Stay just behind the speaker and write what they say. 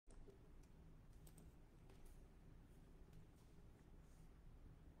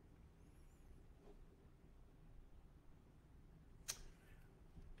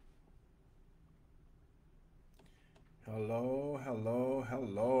Hello, hello,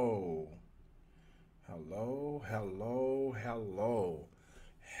 hello. Hello, hello, hello.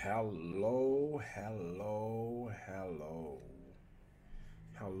 Hello, hello, hello.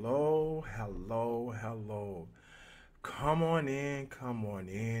 Hello, hello, hello. Come on in, come on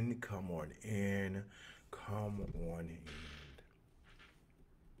in, come on in, come on in.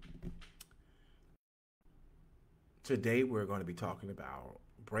 Today we're going to be talking about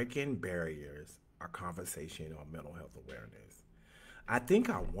breaking barriers, a conversation on mental health awareness. I think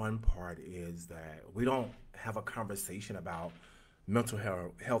our one part is that we don't have a conversation about mental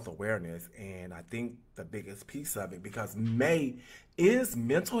health awareness, and I think the biggest piece of it because May is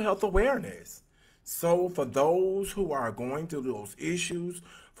mental health awareness. So, for those who are going through those issues,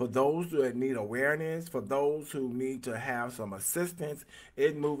 for those that need awareness, for those who need to have some assistance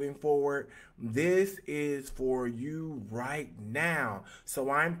in moving forward, this is for you right now. So,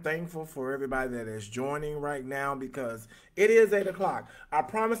 I'm thankful for everybody that is joining right now because it is 8 o'clock. I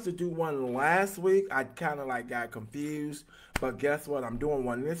promised to do one last week. I kind of like got confused, but guess what? I'm doing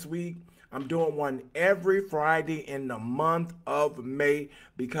one this week. I'm doing one every Friday in the month of May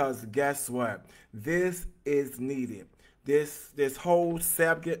because guess what? This is needed. This whole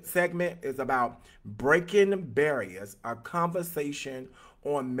segment is about breaking barriers, a conversation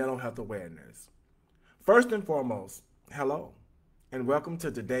on mental health awareness. First and foremost, hello and welcome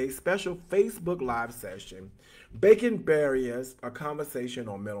to today's special Facebook Live session, Breaking Barriers, a conversation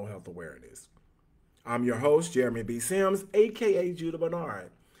on mental health awareness. I'm your host, Jeremy B. Sims, aka Judah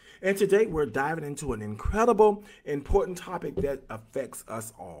Bernard. And today we're diving into an incredible, important topic that affects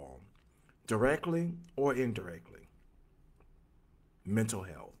us all, directly or indirectly: mental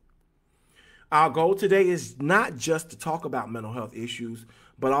health. Our goal today is not just to talk about mental health issues,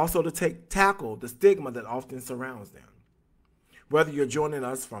 but also to tackle the stigma that often surrounds them. Whether you're joining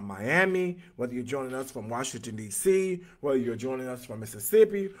us from Miami, whether you're joining us from Washington, D.C., whether you're joining us from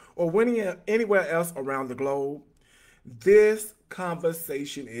Mississippi, or anywhere else around the globe, this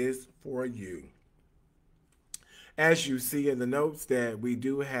conversation is for you. As you see in the notes that we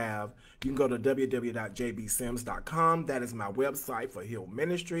do have, you can go to www.jbsims.com. That is my website for Heal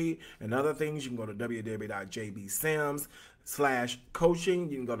Ministry and other things. You can go to www.jbsims/coaching.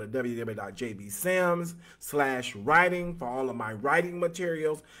 You can go to www.jbsims/writing for all of my writing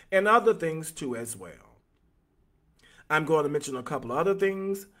materials and other things too as well. I'm going to mention a couple of other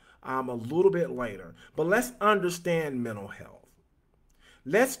things a little bit later, but let's understand mental health.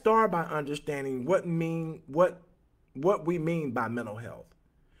 Let's start by understanding what we mean by mental health.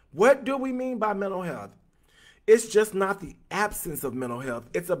 What do we mean by mental health? It's just not the absence of mental health.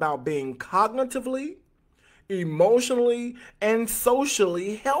 It's about being cognitively, emotionally, and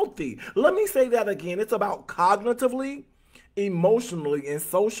socially healthy. Let me say that again. It's about cognitively, emotionally, and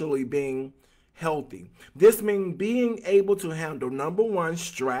socially being healthy. This means being able to handle, number one,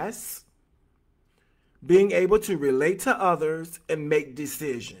 stress, being able to relate to others, and make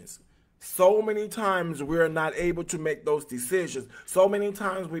decisions. So many times we're not able to make those decisions. So many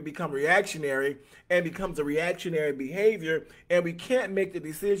times we become reactionary and becomes a reactionary behavior, and we can't make the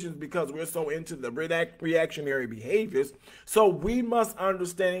decisions because we're so into the reactionary behaviors. So we must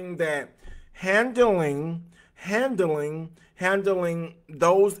understand that handling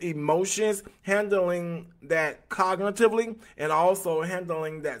those emotions, handling that cognitively, and also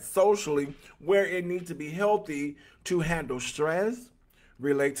handling that socially, where it needs to be healthy to handle stress,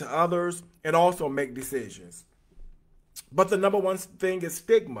 relate to others, and also make decisions. But the number one thing is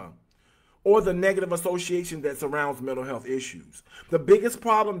stigma, or the negative association that surrounds mental health issues. The biggest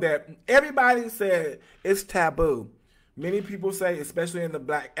problem that everybody said is taboo. Many people say, especially in the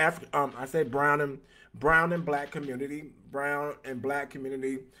black brown and black community,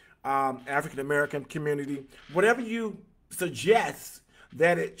 African American community, whatever you suggest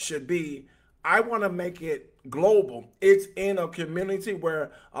that it should be, I want to make it global. It's in a community where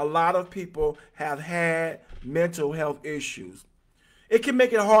a lot of people have had mental health issues. It can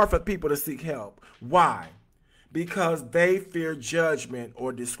make it hard for people to seek help. Why? Because they fear judgment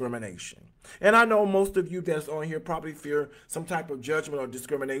or discrimination. And I know most of you that's on here probably fear some type of judgment or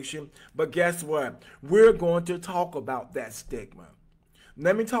discrimination, but guess what? We're going to talk about that stigma.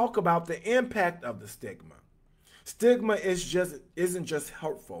 Let me talk about the impact of the stigma. Stigma isn't just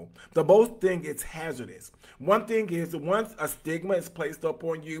hurtful. The both thing it's hazardous. One thing is, once a stigma is placed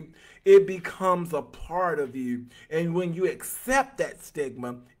upon you, it becomes a part of you. And when you accept that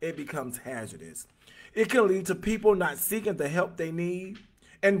stigma, it becomes hazardous. It can lead to people not seeking the help they need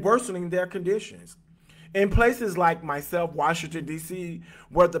and worsening their conditions. In places like myself, Washington, D.C.,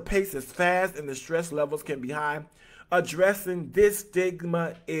 where the pace is fast and the stress levels can be high, addressing this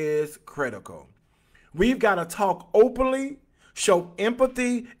stigma is critical. We've got to talk openly, show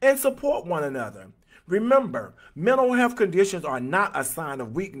empathy, and support one another. Remember, mental health conditions are not a sign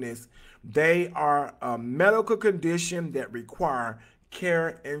of weakness. They are a medical condition that require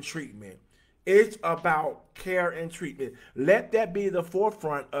care and treatment. It's about care and treatment. Let that be the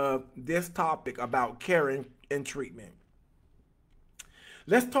forefront of this topic about care and treatment.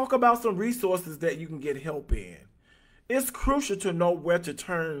 Let's talk about some resources that you can get help in. It's crucial to know where to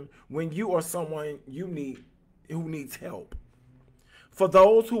turn when you or someone you need who needs help. For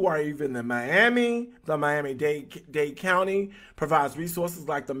those who are even in Miami, the Miami-Dade County provides resources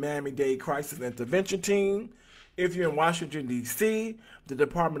like the Miami-Dade Crisis Intervention Team. If you're in Washington, D.C., the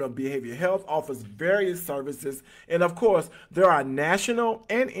Department of Behavioral Health offers various services. And of course, there are national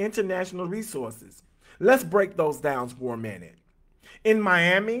and international resources. Let's break those down for a minute. In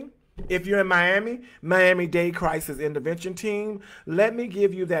Miami, if you're in Miami, Miami-Dade Crisis Intervention Team, let me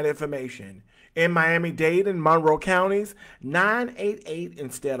give you that information. In Miami-Dade and Monroe counties, 988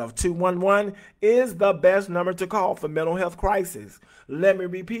 instead of 211 is the best number to call for mental health crisis. Let me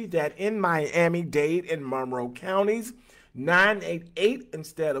repeat that. In Miami-Dade and Monroe counties, 988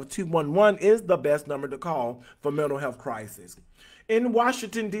 instead of 211 is the best number to call for mental health crisis. In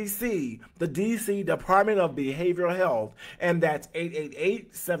Washington, D.C., the D.C. Department of Behavioral Health, and that's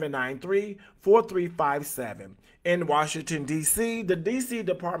 888-793-4357. In Washington, D.C., the D.C.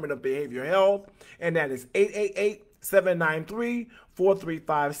 Department of Behavioral Health, and that is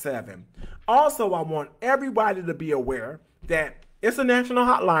 888-793-4357. Also, I want everybody to be aware that it's a national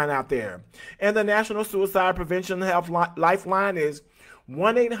hotline out there, and the National Suicide Prevention Health Lifeline is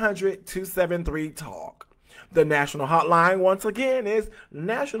 1-800-273-TALK. The national hotline, once again, is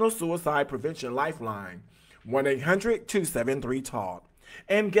National Suicide Prevention Lifeline, 1-800-273-TALK.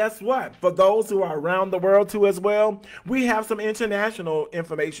 And guess what? For those who are around the world too as well, we have some international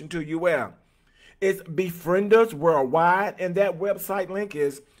information to you well. It's Befrienders Worldwide, and that website link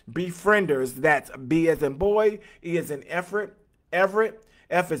is Befrienders. That's B as in boy, E as in Everett,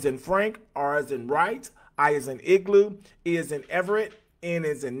 F as in Frank, R as in Right, I as in Igloo, E as in Everett, N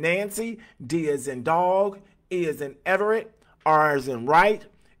as in Nancy, D as in Dog, E as in Everett, R as in Right,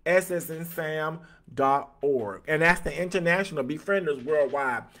 S as in Sam.org. And that's the International Befrienders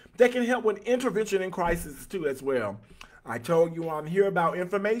Worldwide. They can help with intervention in crisis too as well. I told you I'm here about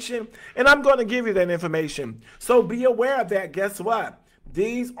information, and I'm going to give you that information. So be aware of that. Guess what?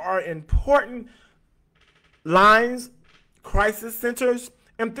 These are important lines, crisis centers,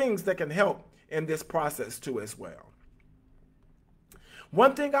 and things that can help in this process too as well.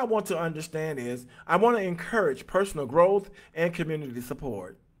 One thing I want to understand is I want to encourage personal growth and community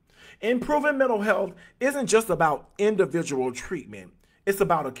support. Improving mental health isn't just about individual treatment. It's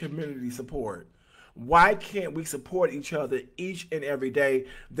about a community support. Why can't we support each other each and every day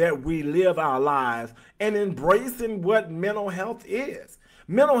that we live our lives and embracing what mental health is?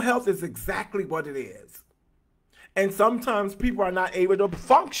 Mental health is exactly what it is. And sometimes people are not able to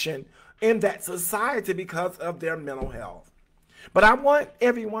function in that society because of their mental health. But I want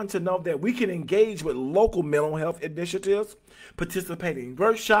everyone to know that we can engage with local mental health initiatives, participate in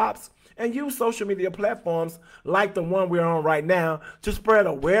workshops, and use social media platforms like the one we're on right now to spread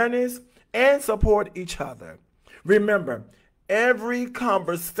awareness and support each other. Remember, every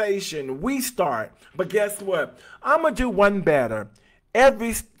conversation we start, but guess what? I'm going to do one better.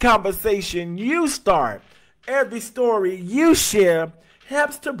 Every conversation you start, every story you share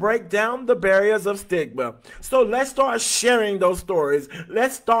helps to break down the barriers of stigma. So let's start sharing those stories.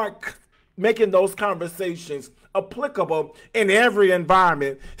 Let's start making those conversations applicable in every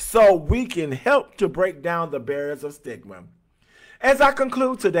environment so we can help to break down the barriers of stigma. As I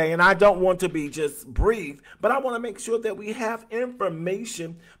conclude today, and I don't want to be just brief, but I want to make sure that we have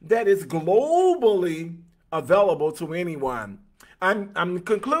information that is globally available to anyone. I'm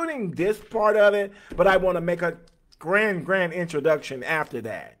concluding this part of it, but I want to make a grand introduction after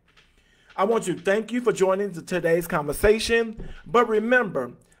that. I want to thank you for joining today's conversation, but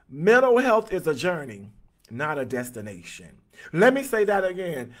remember, mental health is a journey, not a destination. Let me say that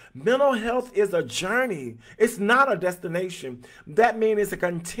again. Mental health is a journey. It's not a destination. That means it's a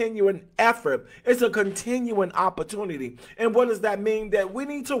continuing effort. It's a continuing opportunity. And what does that mean? That we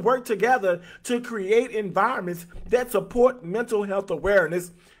need to work together to create environments that support mental health awareness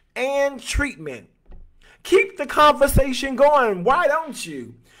and treatment. Keep the conversation going. Why don't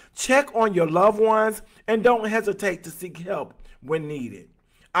you? Check on your loved ones and don't hesitate to seek help when needed.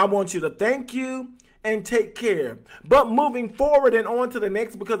 I want you to thank you and take care. But moving forward and on to the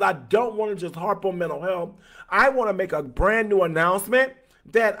next, because I don't want to just harp on mental health, I want to make a brand new announcement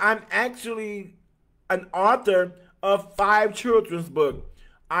that I'm actually an author of 5 children's books.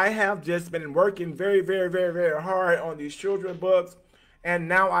 I have just been working very, very, very, very hard on these children books, and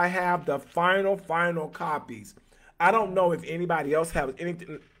now I have the final copies. I don't know if anybody else has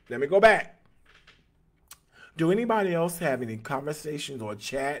anything. Let me go back. Do anybody else have any conversations or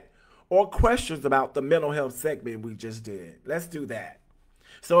chat or questions about the mental health segment we just did? Let's do that.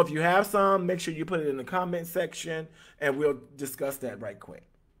 So if you have some, make sure you put it in the comment section and we'll discuss that right quick.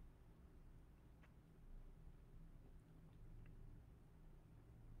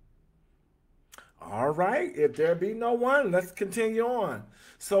 All right, if there be no one, let's continue on.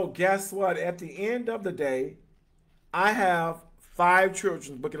 So guess what? At the end of the day, I have 5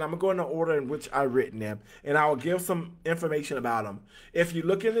 children's books, and I'm going to go in the order in which I've written them, and I will give some information about them. If you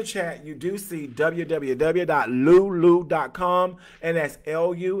look in the chat, you do see www.lulu.com, and that's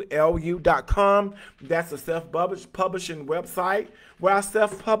LULU.com. That's a self-publishing website where I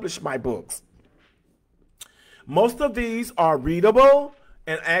self-publish my books. Most of these are readable,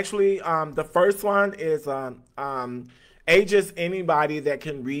 and actually the first one is ages anybody that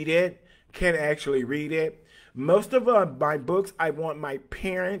can read it can actually read it. Most of my books, I want my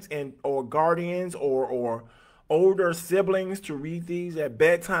parents and or guardians or older siblings to read these at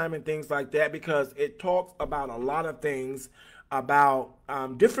bedtime and things like that, because it talks about a lot of things about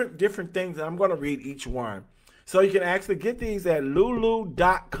different things, and I'm going to read each one. So you can actually get these at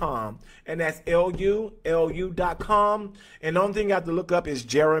lulu.com, and that's LULU.com. And the only thing you have to look up is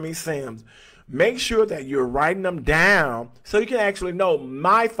Jeremy Sims. Make sure that you're writing them down so you can actually know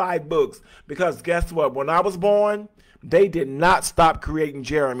my 5 books. Because guess what? When I was born, they did not stop creating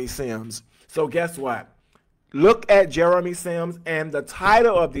Jeremy Sims. So guess what? Look at Jeremy Sims and the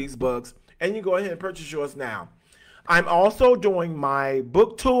title of these books, and you go ahead and purchase yours now. I'm also doing my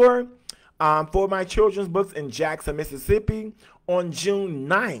book tour for my children's books in Jackson, Mississippi on June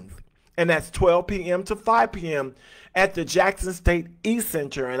 9th. And that's 12 p.m. to 5 p.m. at the Jackson State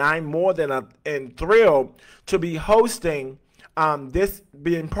E-Center. And I'm more than thrilled to be hosting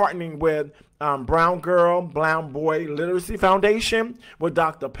partnering with Brown Girl, Brown Boy Literacy Foundation with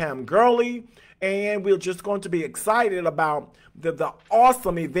Dr. Pam Gurley. And we're just going to be excited about the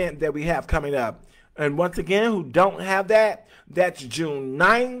awesome event that we have coming up. And once again, who don't have that, that's June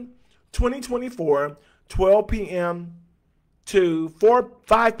 9th, 2024, 12 p.m. to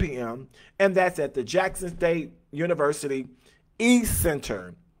 5 p.m. And that's at the Jackson State University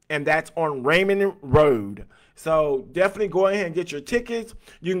E-Center. And that's on Raymond Road. So definitely go ahead and get your tickets.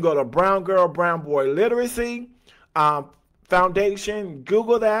 You can go to Brown Girl, Brown Boy Literacy Foundation.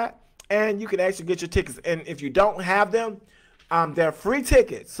 Google that. And you can actually get your tickets. And if you don't have them, they're free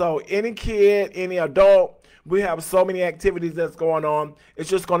tickets. So any kid, any adult, we have so many activities that's going on. It's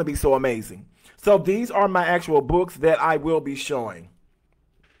just going to be so amazing. So these are my actual books that I will be showing.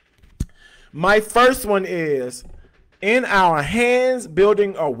 My first one is In Our Hands,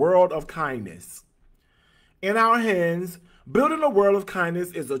 Building a World of Kindness. In Our Hands, Building a World of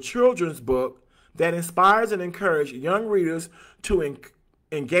Kindness is a children's book that inspires and encourages young readers to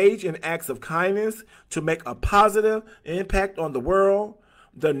engage in acts of kindness to make a positive impact on the world.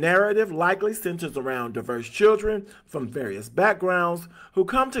 The narrative likely centers around diverse children from various backgrounds who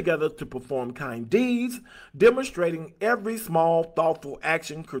come together to perform kind deeds, demonstrating every small, thoughtful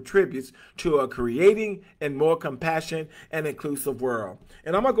action contributes to a creating and more compassionate and inclusive world.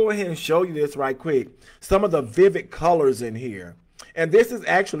 And I'm going to go ahead and show you this right quick. Some of the vivid colors in here. And this is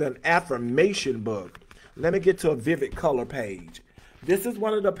actually an affirmation book. Let me get to a vivid color page. This is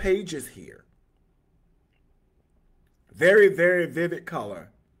one of the pages here. Very, very vivid color.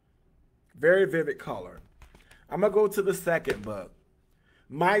 Very vivid color. I'm going to go to the second book.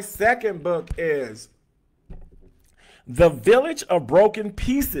 My second book is The Village of Broken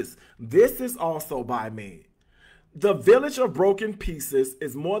Pieces. This is also by me. The Village of Broken Pieces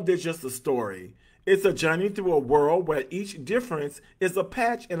is more than just a story. It's a journey through a world where each difference is a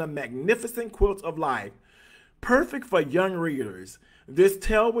patch in a magnificent quilt of life. Perfect for young readers. This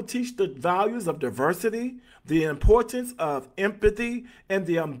tale will teach the values of diversity, the importance of empathy, and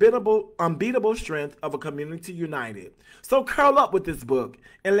the unbeatable strength of a community united. So curl up with this book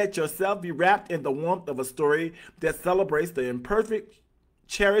and let yourself be wrapped in the warmth of a story that celebrates the imperfect,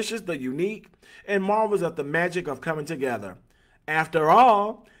 cherishes the unique, and marvels at the magic of coming together. After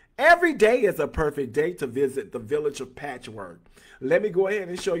all, every day is a perfect day to visit the Village of Patchwork. Let me go ahead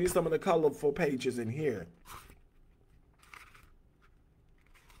and show you some of the colorful pages in here.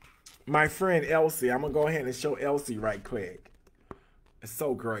 My friend Elsie, I'm going to go ahead and show Elsie right quick. It's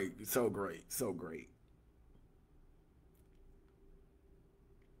so great, so great, so great.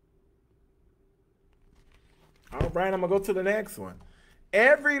 All right, I'm going to go to the next one.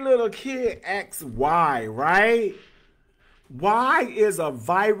 Every little kid asks why, right? Why is a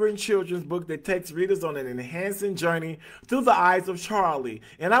vibrant children's book that takes readers on an enhancing journey through the eyes of Charlie.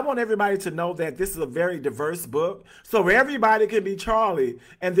 And I want everybody to know that this is a very diverse book, so everybody can be Charlie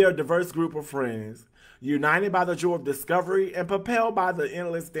and their diverse group of friends. United by the joy of discovery and propelled by the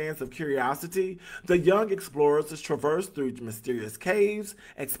endless dance of curiosity, the young explorers traverse through mysterious caves,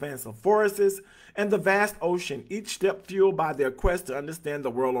 expansive forests, and the vast ocean, each step fueled by their quest to understand the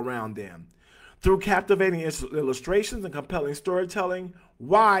world around them. Through captivating illustrations and compelling storytelling,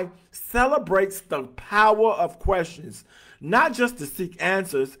 Why celebrates the power of questions, not just to seek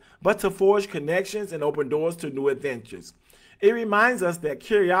answers, but to forge connections and open doors to new adventures. It reminds us that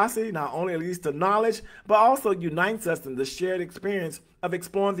curiosity not only leads to knowledge, but also unites us in the shared experience of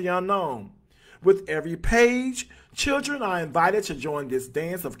exploring the unknown. With every page, children are invited to join this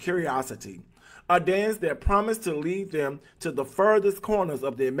dance of curiosity, a dance that promises to lead them to the furthest corners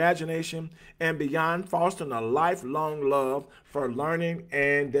of the imagination and beyond, fostering a lifelong love for learning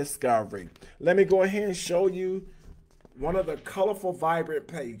and discovery. Let me go ahead and show you one of the colorful, vibrant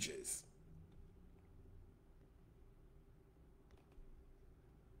pages.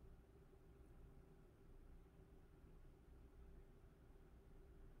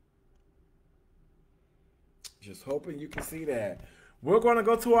 Just hoping you can see that. We're going to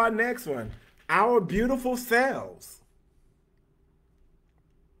go to our next one. Our Beautiful Selves.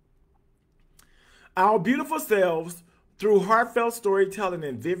 Our Beautiful Selves, through heartfelt storytelling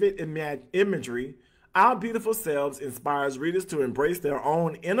and vivid imagery, Our Beautiful Selves inspires readers to embrace their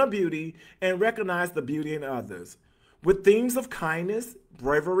own inner beauty and recognize the beauty in others. With themes of kindness,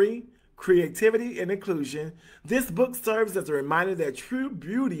 bravery, creativity, and inclusion, this book serves as a reminder that true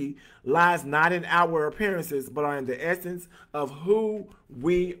beauty lies not in our appearances, but are in the essence of who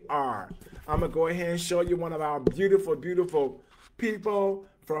we are. I'm going to go ahead and show you one of our beautiful, beautiful people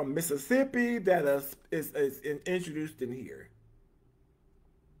from Mississippi that is introduced in here.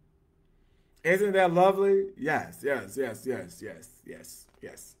 Isn't that lovely? Yes, yes, yes, yes, yes, yes,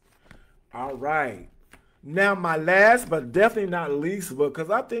 yes. All right. Now, my last but definitely not least book,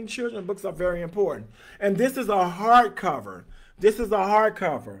 because I think children's books are very important. And this is a hardcover. This is a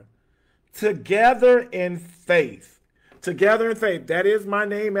hardcover. Together in Faith. Together in Faith. That is my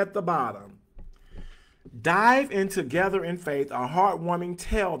name at the bottom. Dive in Together in Faith, a heartwarming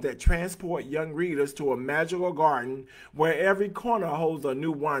tale that transports young readers to a magical garden where every corner holds a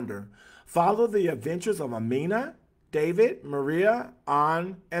new wonder. Follow the adventures of Amina, David, Maria,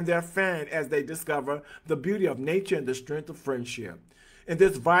 Anne, and their friend as they discover the beauty of nature and the strength of friendship. In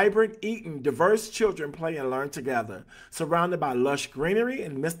this vibrant Eden, diverse children play and learn together, surrounded by lush greenery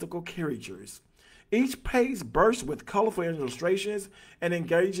and mystical creatures. Each page bursts with colorful illustrations and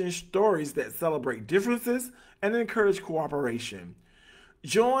engaging stories that celebrate differences and encourage cooperation.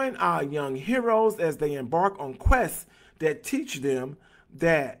 Join our young heroes as they embark on quests that teach them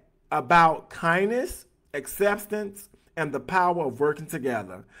about kindness, acceptance, and the power of working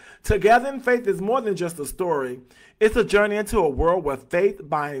together. Together in Faith is more than just a story. It's a journey into a world where faith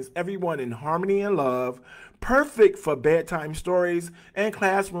binds everyone in harmony and love, perfect for bedtime stories and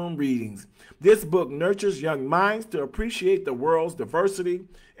classroom readings. This book nurtures young minds to appreciate the world's diversity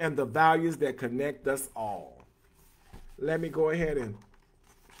and the values that connect us all. Let me go ahead and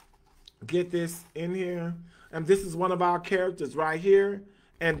get this in here. And this is one of our characters right here.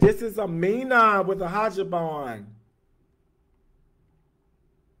 And this is Amina with a hijab on.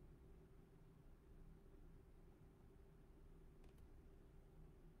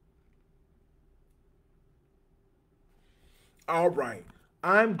 All right.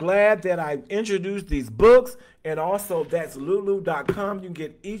 I'm glad that I introduced these books, and also that's lulu.com. You can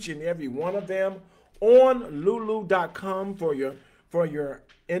get each and every one of them on lulu.com for your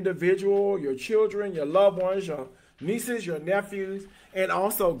individual, your children, your loved ones, your nieces, your nephews. And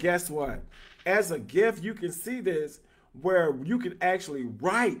also, guess what? As a gift, you can see this where you can actually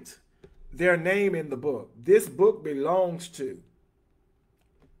write their name in the book. This book belongs to.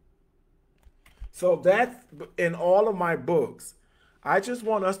 So that's in all of my books. I just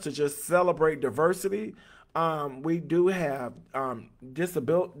want us to just celebrate diversity. We do have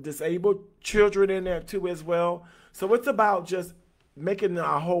disabled children in there too as well. So it's about just making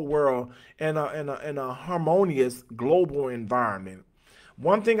our whole world in a harmonious global environment.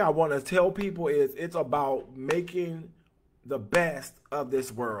 One thing I want to tell people is it's about making the best of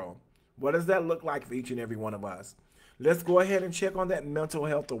this world. What does that look like for each and every one of us? Let's go ahead and check on that mental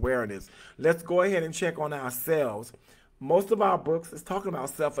health awareness. Let's go ahead and check on ourselves. Most of our books is talking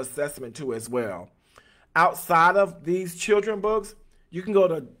about self-assessment too as well. Outside of these children books, you can go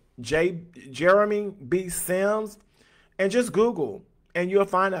to Jeremy B. Sims and just Google, and you'll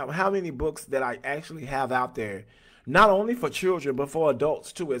find out how many books that I actually have out there not only for children, but for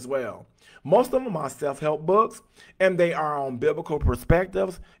adults too as well. Most of them are self-help books, and they are on biblical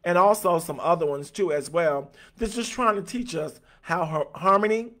perspectives, and also some other ones too as well. That's just trying to teach us how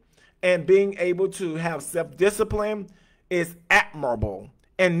harmony and being able to have self-discipline is admirable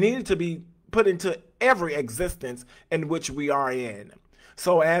and needed to be put into every existence in which we are in.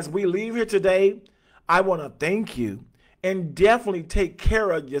 So as we leave here today, I want to thank you and definitely take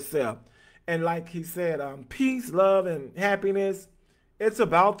care of yourself. And like he said, peace, love, and happiness, it's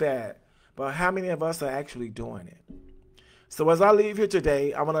about that. But how many of us are actually doing it? So as I leave here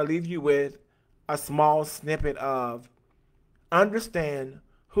today, I want to leave you with a small snippet of understand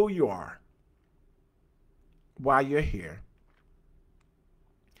who you are, why you're here,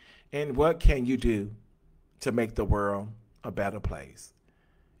 and what can you do to make the world a better place.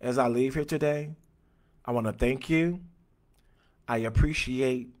 As I leave here today, I want to thank you. I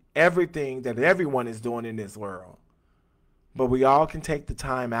appreciate everything that everyone is doing in this world. But we all can take the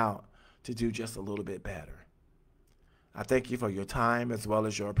time out to do just a little bit better. I thank you for your time as well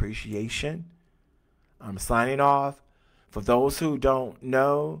as your appreciation. I'm signing off. For those who don't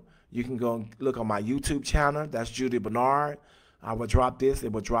know, you can go look on my YouTube channel. That's Judy Bernard. I will drop this.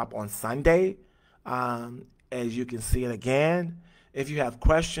 It will drop on Sunday. As you can see it again. If you have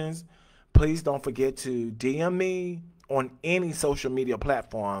questions, please don't forget to DM me on any social media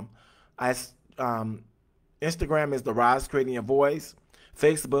platform. Instagram is The Rise Creating Your Voice.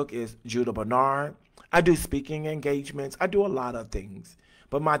 Facebook is Judah Bernard. I do speaking engagements. I do a lot of things.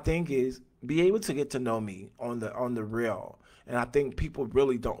 But my thing is be able to get to know me on the real. And I think people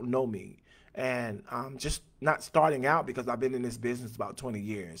really don't know me. And I'm just not starting out because I've been in this business about 20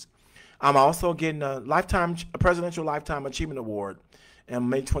 years. I'm also getting a Presidential Lifetime Achievement Award on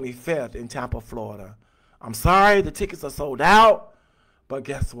May 25th in Tampa, Florida. I'm sorry the tickets are sold out, but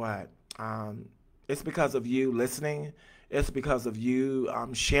guess what? It's because of you listening. It's because of you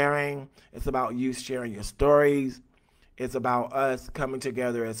sharing. It's about you sharing your stories. It's about us coming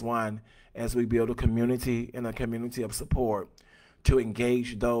together as one as we build a community and a community of support to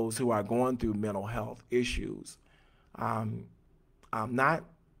engage those who are going through mental health issues. Not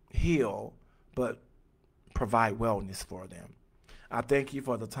heal, but provide wellness for them. I thank you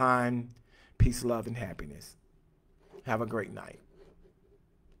for the time. Peace, love, and happiness. Have a great night.